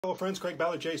Hello friends, Craig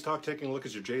Ballard, Jays Talk, taking a look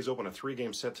as your Jays open a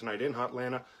 3-game set tonight in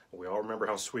Hotlanta. We all remember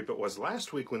how sweep it was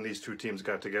last week when these two teams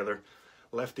got together.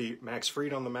 Lefty Max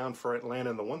Fried on the mound for Atlanta,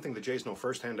 and the one thing the Jays know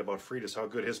firsthand about Fried is how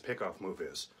good his pickoff move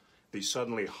is. The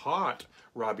suddenly hot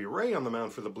Robbie Ray on the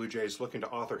mound for the Blue Jays, looking to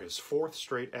author his 4th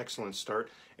straight excellent start.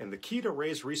 And the key to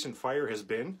Ray's recent fire has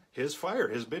been his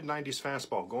mid-90s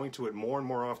fastball, going to it more and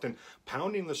more often,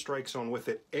 pounding the strike zone with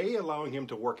it, A, allowing him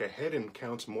to work ahead in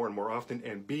counts more and more often,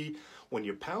 and B, when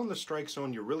you pound the strike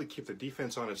zone, you really keep the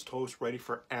defense on its toes, ready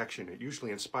for action. It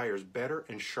usually inspires better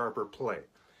and sharper play.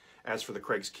 As for the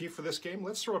Craig's key for this game,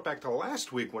 let's throw it back to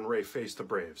last week when Ray faced the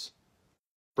Braves.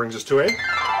 Brings us to a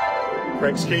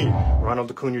Craig's key,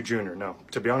 Ronald Acuna Jr. Now,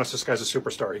 to be honest, this guy's a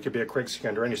superstar. He could be a Craig's key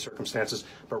under any circumstances,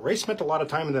 but Ray spent a lot of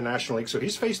time in the National League, so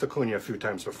he's faced Acuna a few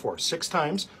times before. 6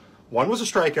 times. 1 was a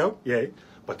strikeout, yay,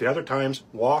 but the other times,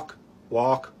 walk,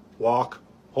 walk, walk,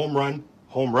 home run,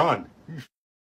 home run.